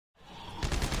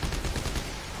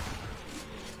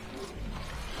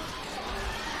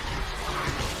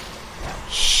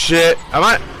shit. Am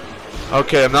I?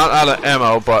 Okay, I'm not out of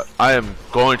ammo, but I am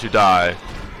going to die.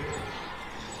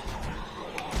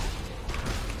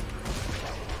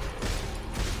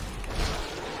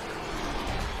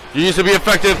 You used to be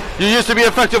effective. You used to be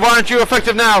effective. Why aren't you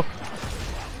effective now?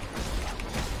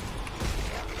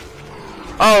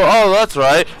 Oh, that's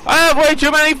right. I have way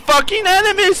too many fucking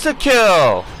enemies to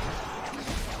kill.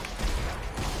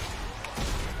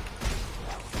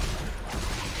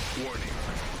 Warning.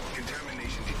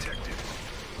 Contamination detected.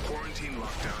 Quarantine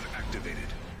lockdown activated.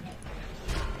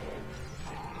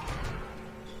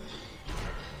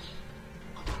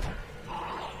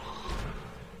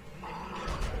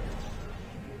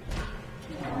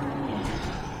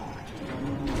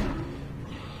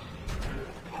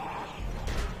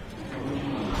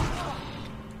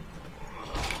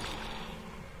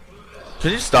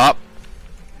 Can you stop?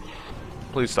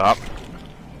 Please stop.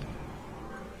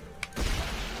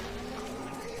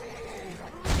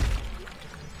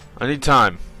 I need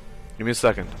time. Give me a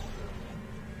second.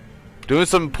 Doing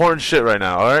some important shit right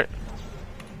now, alright?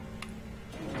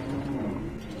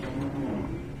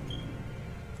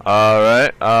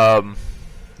 Alright,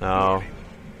 no.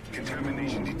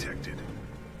 Contamination detected.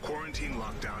 Quarantine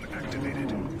lockdown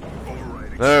activated.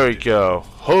 Overriding. There we go.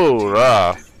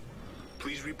 Hoorah.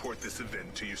 Please report this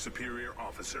event to your superior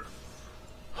officer.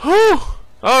 Whew!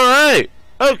 Alright!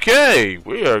 Okay,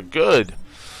 we are good.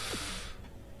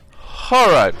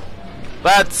 Alright.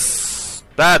 That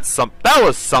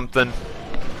was something.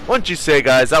 Wouldn't you say,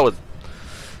 guys? That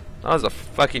was a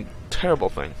fucking terrible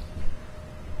thing.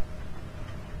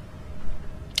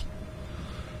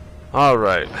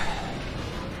 Alright.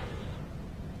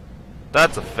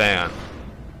 That's a fan.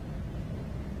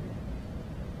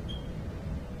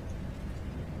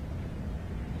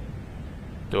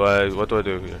 What do I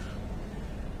do here?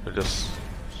 I just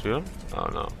shoot him? Oh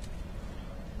no.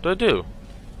 What do I do?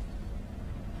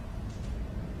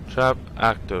 Trap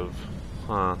active.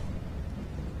 Huh.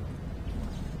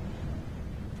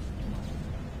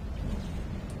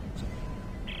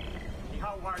 He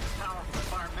hotwired the power from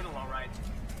environmental, alright.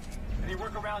 Any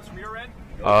workarounds from your end?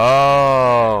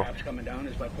 Oh. Trap's coming down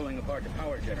is by pulling apart the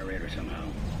power generator somehow.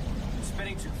 It's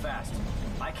spinning too fast.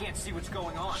 I can't see what's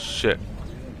going on. Shit.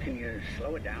 Can you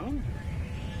slow it down?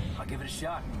 I'll give it a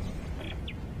shot.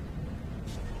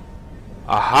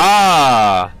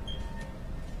 Aha!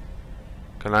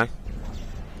 Can I?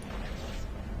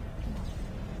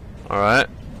 Alright.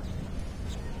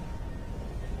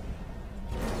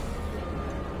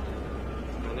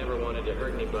 I never wanted to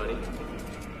hurt anybody,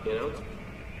 you know?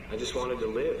 I just wanted to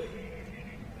live.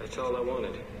 That's all I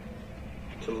wanted.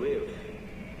 To live.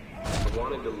 I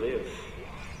wanted to live.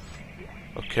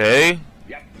 Okay.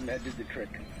 Yep, that did the trick.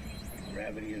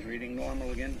 Gravity is reading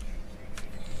normal again.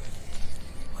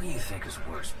 What do you think is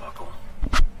worse, Buckle?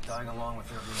 Dying along with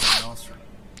everyone else, or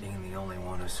being the only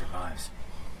one who survives?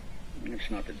 It's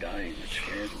not the dying that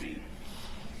scares me.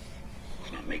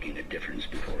 It's not making a difference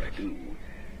before I do.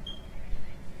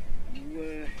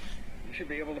 You should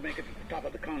be able to make it to the top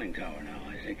of the conning tower now,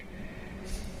 I think.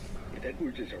 If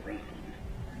Edwards is around,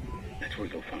 that's where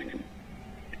you'll find him.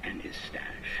 And his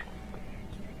stash.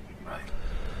 Right.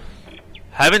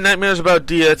 Having nightmares about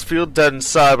Diaz, feel dead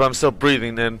inside, but I'm still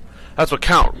breathing in. That's what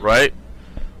count, right?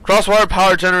 Crosswire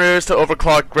power generators to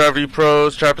overclock gravity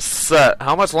pros. Trap is set.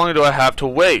 How much longer do I have to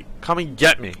wait? Come and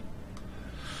get me.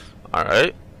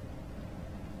 Alright.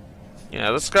 Yeah,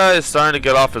 this guy is starting to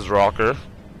get off his rocker.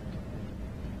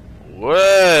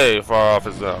 Way far off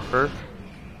his rocker.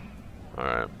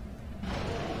 Alright.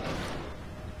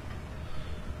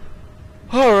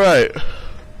 Alright.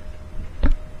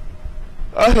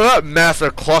 That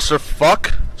massive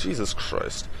clusterfuck. Jesus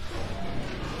Christ.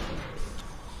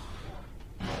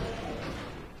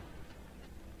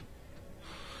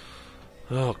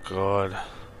 Oh god.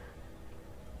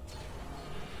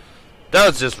 That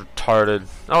was just retarded.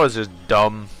 That was just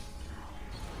dumb.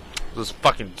 It was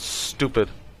fucking stupid.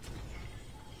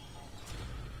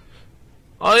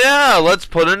 Oh yeah, let's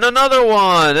put in another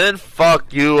one and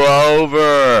fuck you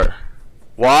over.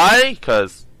 Why?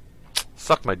 'Cause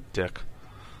suck my dick.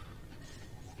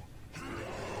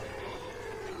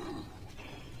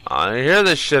 I hear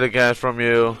this shit again from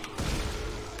you.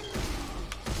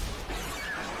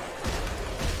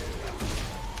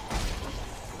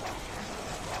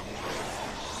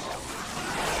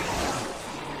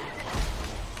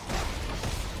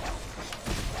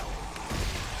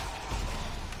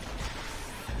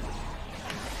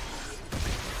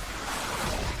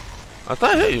 I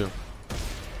thought I hit you.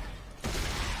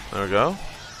 There we go.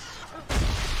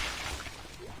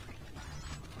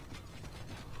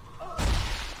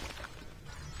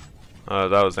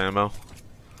 That was ammo.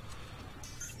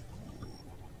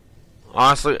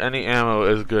 Honestly, any ammo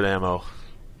is good ammo.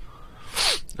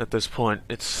 At this point,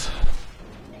 it's...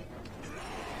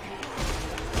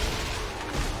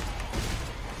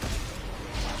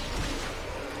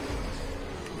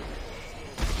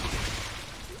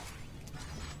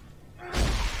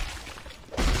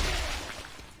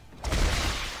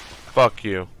 Fuck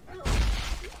you.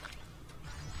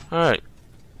 Alright.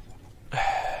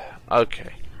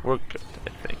 Okay. We're good, I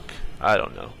think. I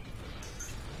don't know.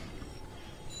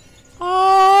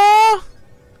 Aww!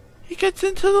 He gets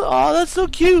into the... Aw, that's so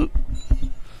cute!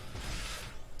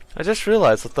 I just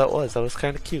realized what that was. That was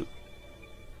kind of cute.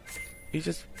 He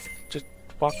just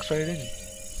walks right in.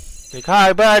 Like,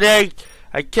 hi, buddy!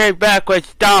 I came back with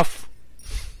stuff!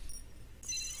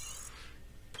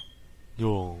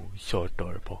 Oh, so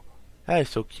adorable. That is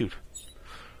so cute.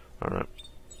 Alright.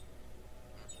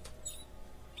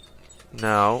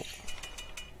 Now...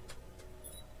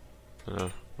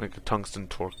 make a tungsten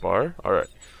torque bar. Alright.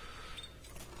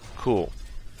 Cool.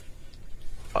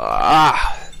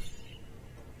 Ah!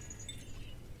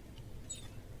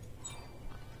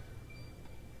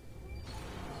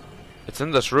 It's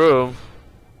in this room.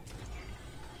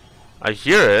 I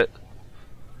hear it.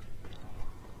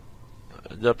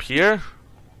 It's up here?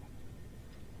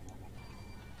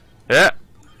 Yeah.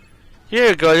 Here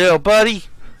you go, little buddy.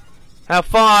 Have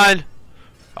fun.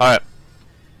 Alright.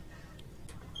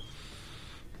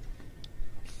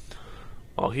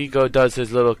 While he does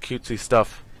his little cutesy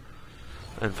stuff.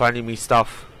 And finding me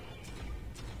stuff.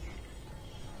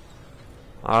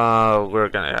 We're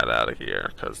gonna head out of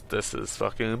here. Because this is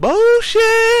fucking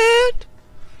bullshit.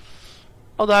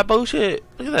 All that bullshit.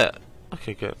 Look at that.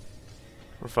 Okay, good.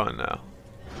 We're fine now.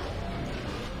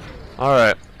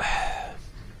 Alright.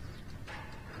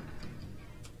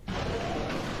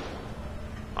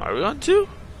 Are we on 2?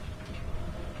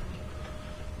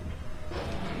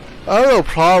 I have no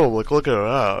problem like looking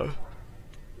around.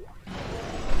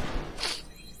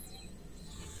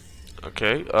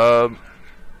 Okay,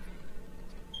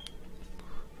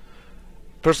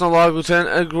 personal log, Lieutenant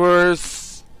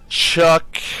Edwards,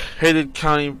 Chuck, hated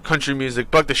country music,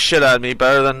 bugged the shit out of me,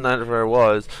 better than ever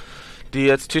was. D,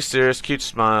 it's too serious, cute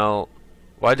smile.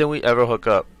 Why didn't we ever hook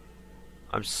up?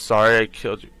 I'm sorry I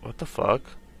killed you. What the fuck?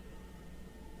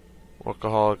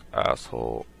 Workaholic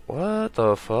asshole. What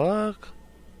the fuck?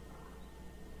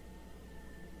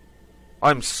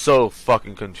 I'm so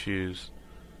fucking confused.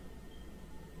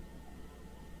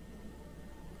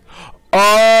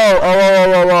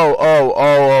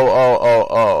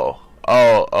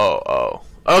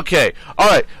 Okay,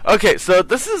 alright, okay, so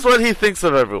this is what he thinks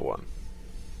of everyone.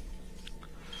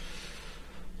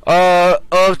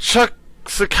 Of Chuck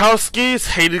Sikowski's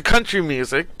hated country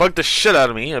music, bugged the shit out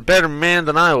of me, a better man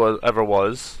than I ever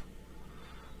was.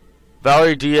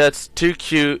 Valerie Dietz, too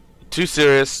cute, too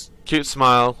serious, cute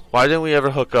smile, why didn't we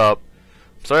ever hook up?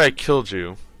 Sorry I killed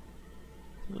you.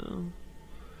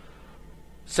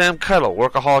 Sam Kettle,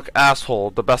 workaholic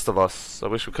asshole, the best of us. I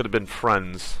wish we could have been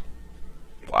friends.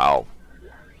 Wow.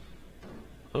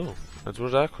 Oh,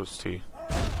 Edward Aqua's tea.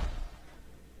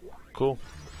 Cool.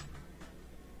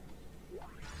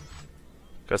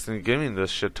 Guess they're giving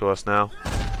this shit to us now.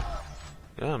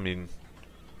 Yeah, I mean...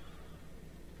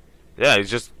 Yeah, he's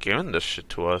just giving this shit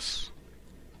to us.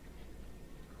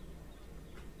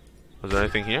 Was there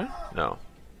anything here? No.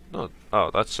 No.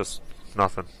 Oh, that's just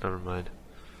nothing. Never mind.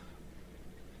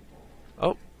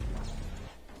 Oh.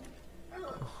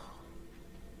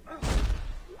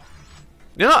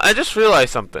 You know, I just realized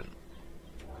something.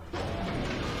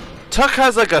 Tuck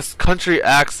has like a country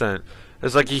accent.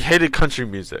 It's like he hated country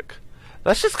music.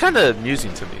 That's just kind of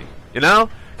amusing to me, you know?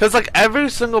 Because like every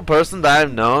single person that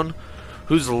I've known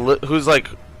who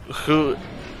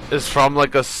is from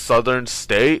like a southern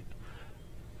state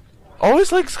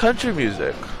always likes country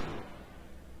music.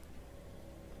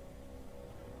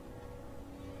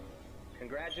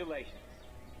 Congratulations.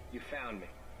 You found me.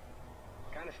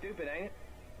 Kind of stupid, ain't it?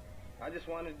 I just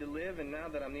wanted to live, and now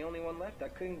that I'm the only one left, I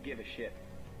couldn't give a shit.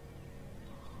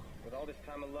 With all this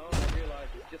time alone, I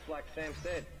realized it's just like Sam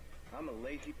said. I'm a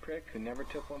lazy prick who never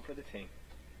took one for the team.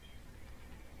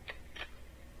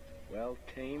 Well,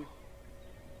 team,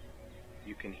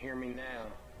 you can hear me now.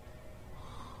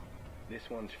 This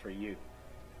one's for you.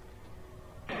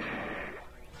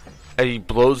 And he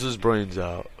blows his brains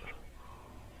out.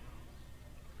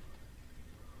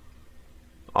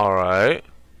 Alright.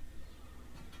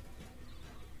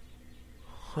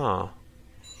 Huh.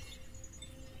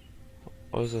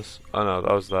 What was this? Oh no,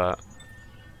 that was that.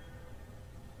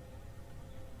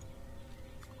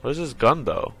 Where's his gun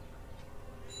though?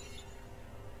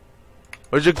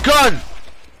 Where's your gun?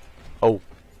 Oh.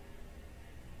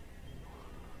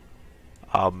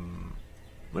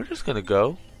 We're just gonna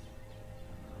go.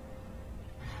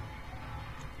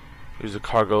 Use the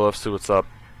cargo lift, see what's up.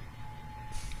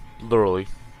 Literally.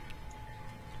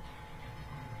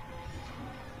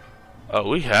 Oh,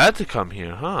 we had to come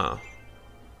here, huh?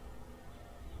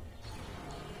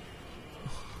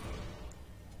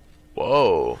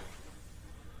 Whoa.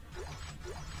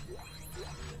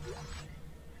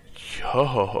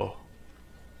 Yo.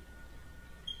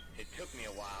 It took me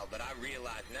a while, but I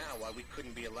realize now why we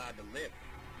couldn't be allowed to live.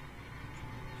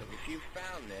 So if you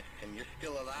found this and you're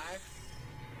still alive,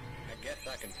 I guess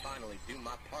I can finally do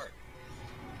my part.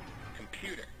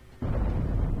 Computer,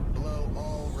 blow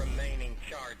all remaining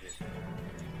charges.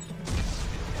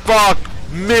 Fuck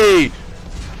me!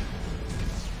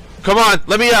 Come on,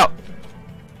 let me out!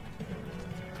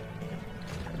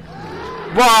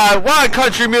 Why? Why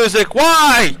country music?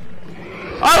 Why?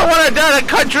 I don't want to die in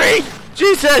country!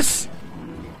 Jesus!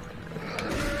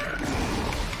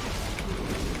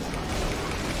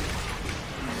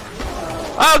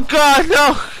 Oh God,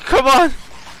 no! Come on!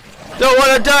 Don't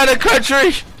want to die in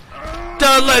country!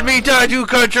 Don't let me die to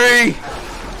country!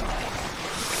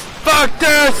 Fuck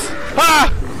this!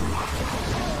 Ah!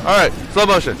 Alright, slow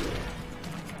motion.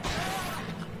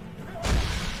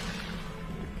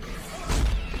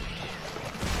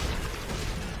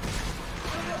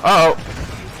 Uh-oh.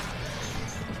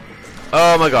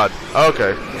 Oh my God.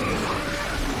 Okay.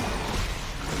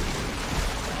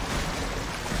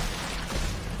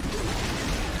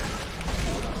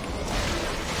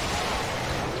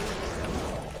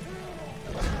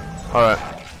 Alright.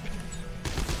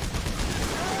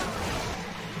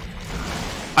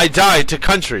 I died to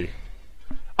country.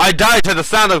 I died to the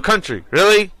sound of country.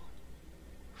 Really?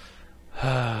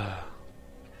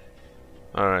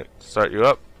 Alright, start you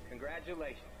up.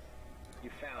 Congratulations. You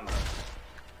found me.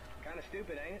 Kind of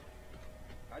stupid, ain't it?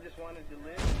 I just wanted to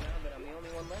live, and now that I'm the only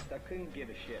one left, I couldn't give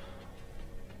a shit.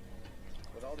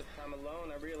 With all this time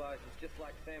alone, I realized it's just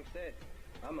like Sam said.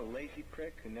 I'm a lazy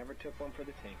prick who never took one for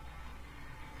the team.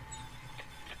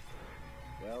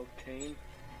 Well, team,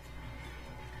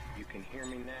 you can hear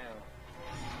me now.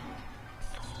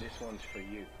 This one's for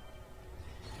you.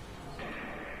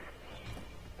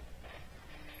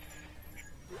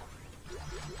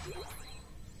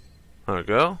 There we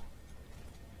go.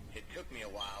 It took me a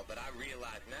while, but I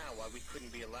realize now why we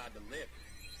couldn't be allowed to live.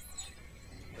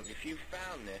 So if you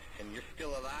found this and you're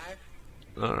still alive,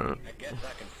 Alright. I guess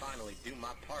I can finally do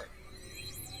my part.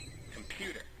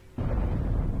 Computer,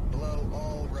 blow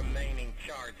all remaining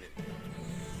charges.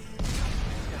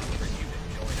 Time for you to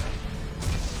join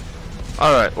us.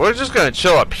 Alright, we're just gonna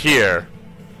chill up here.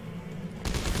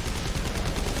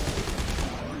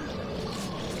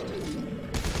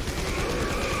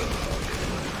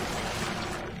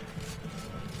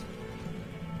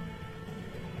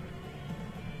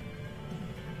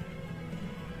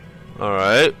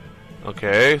 Alright.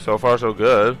 Okay, so far so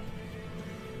good.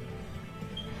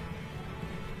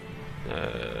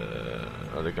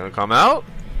 Are they gonna come out?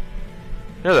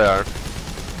 Here they are.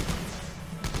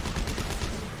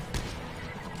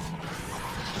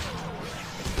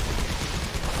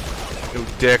 You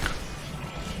dick.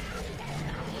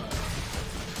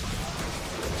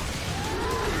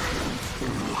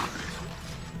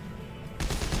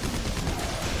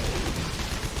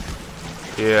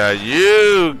 Yeah,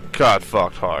 you got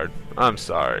fucked hard. I'm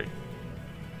sorry.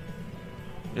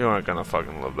 You aren't gonna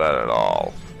fucking live that at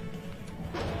all.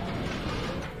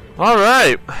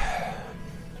 Alright.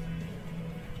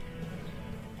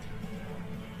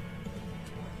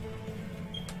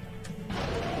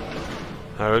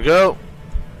 There we go.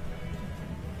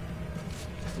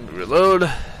 Reload.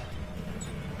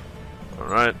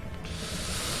 Alright.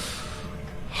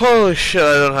 Holy shit,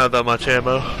 I don't have that much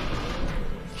ammo.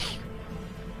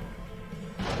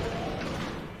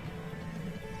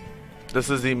 This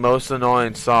is the most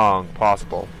annoying song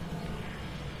possible.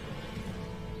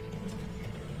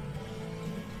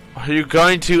 Are you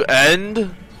going to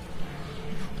end?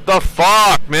 The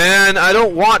fuck, man? I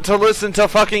don't want to listen to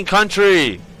fucking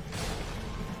country.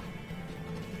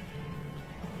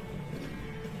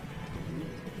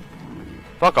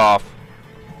 Fuck off.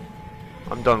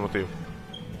 I'm done with you.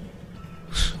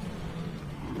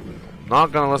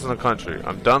 Not gonna listen to country.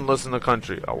 I'm done listening to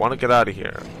country. I want to get out of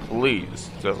here. Please,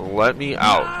 just let me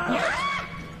out.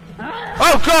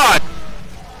 Oh God!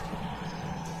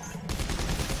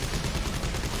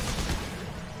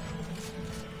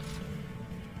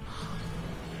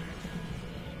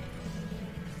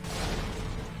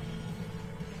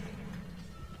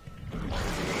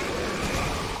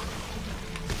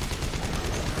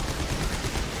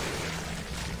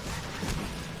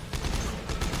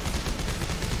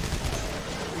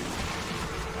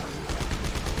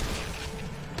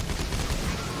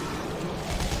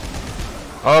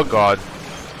 Oh god.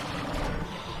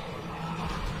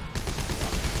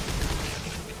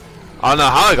 I don't know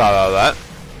how I got out of that.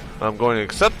 I'm going to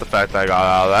accept the fact that I got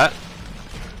out of that.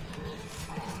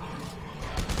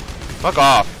 Fuck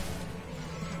off.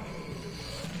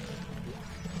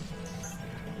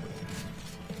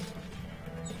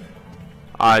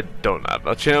 I don't have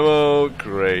much ammo.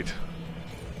 Great.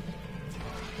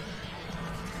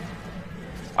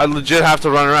 I legit have to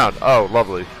run around. Oh,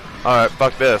 lovely. Alright,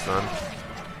 fuck this, man.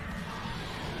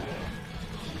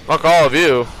 Fuck all of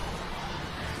you.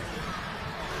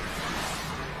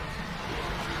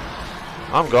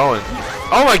 I'm going.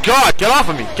 Oh my god, get off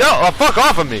of me! Fuck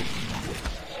off of me!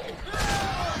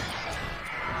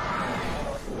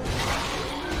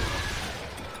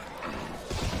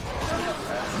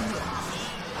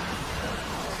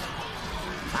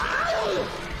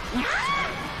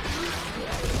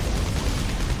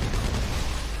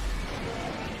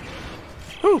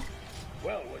 Whew.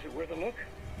 Well, was it worth a look?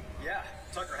 Yeah,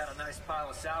 Tucker had a nice pile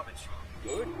of salvage.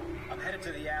 Good. I'm headed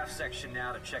to the aft section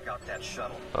now to check out that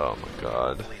shuttle. Oh my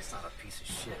god. Hopefully it's not a piece of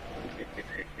shit.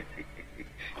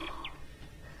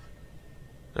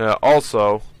 Yeah,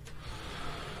 also.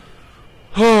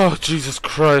 Oh, Jesus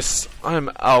Christ. I'm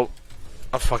out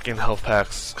of fucking health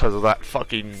packs because of that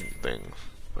fucking thing.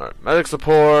 Alright, medic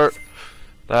support.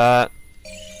 That.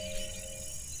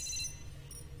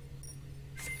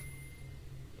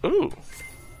 Ooh.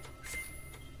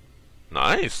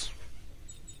 Nice.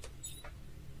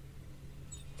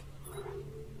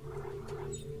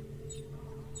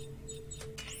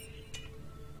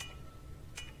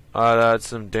 I'd add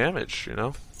some damage, you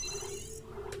know?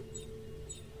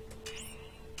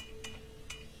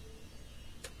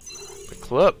 The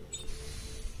clip.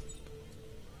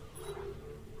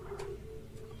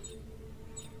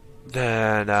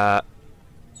 Then,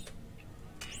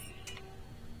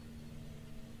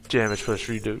 damage plus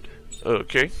redude.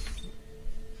 Okay.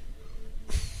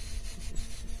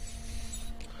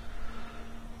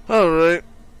 Alright.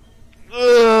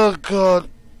 Oh, God.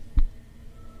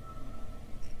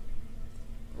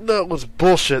 That was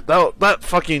bullshit. That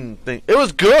fucking thing. It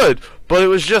was good, but it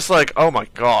was just like, oh my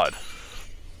god.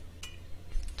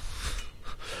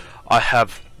 I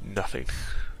have nothing.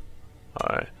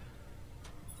 Alright.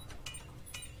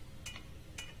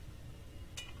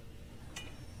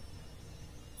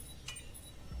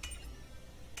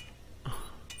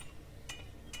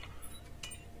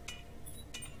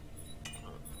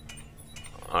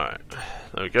 Alright.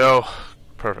 There we go.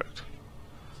 Perfect.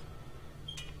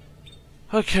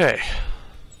 Okay.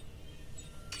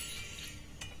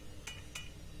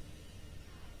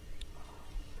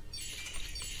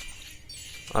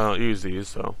 I don't use these,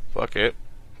 so fuck it.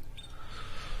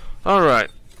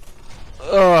 Alright.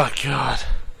 Oh, God.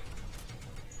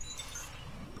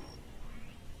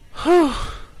 Whew.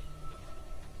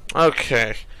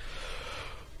 Okay.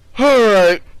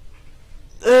 Alright.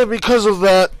 And because of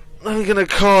that, I'm gonna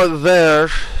call it there.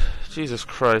 Jesus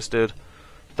Christ, dude.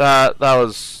 That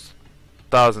was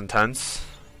intense.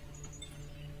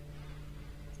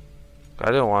 I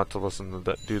didn't want to listen to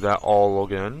that, do that all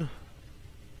again.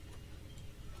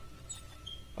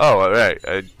 Oh, alright.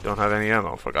 I don't have any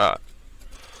ammo. Forgot.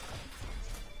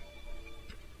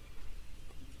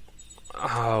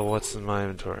 Oh, what's in my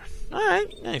inventory?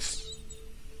 Alright, nice.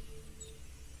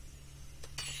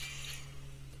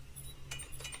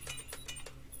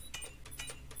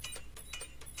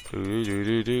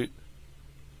 There,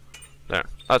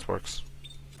 that works.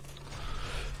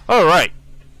 Alright.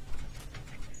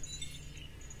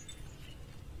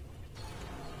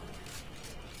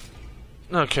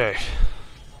 Okay.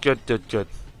 Good.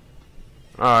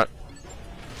 Alright.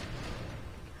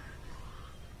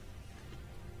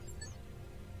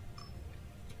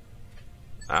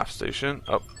 Aft station.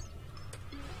 Up.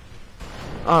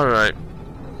 Alright.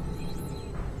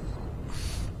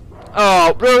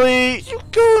 Oh, really? You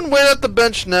go and wait at the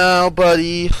bench now,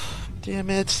 buddy. Damn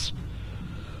it.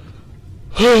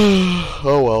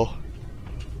 Oh well.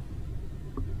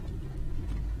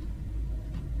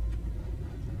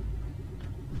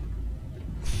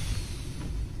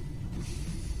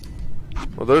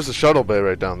 Well, there's the shuttle bay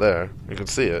right down there. You can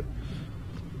see it.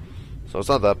 So it's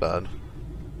not that bad.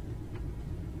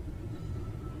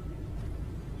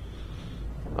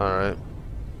 Alright.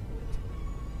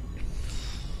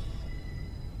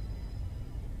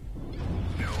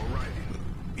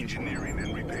 Engineering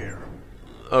and repair.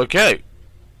 Okay.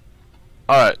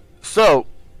 Alright, so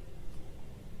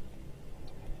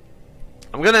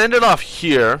I'm gonna end it off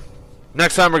here.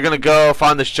 Next time we're gonna go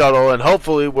find the shuttle and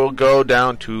hopefully we'll go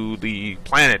down to the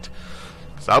planet.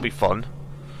 So that'll be fun.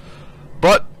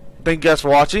 But thank you guys for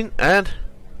watching and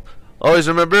Always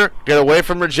remember, get away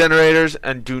from regenerators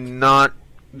and do not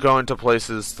go into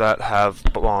places that have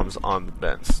bombs on the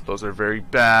vents. Those are very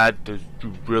bad.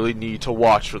 You really need to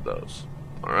watch for those.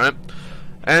 Alright?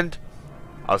 And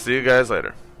I'll see you guys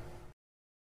later.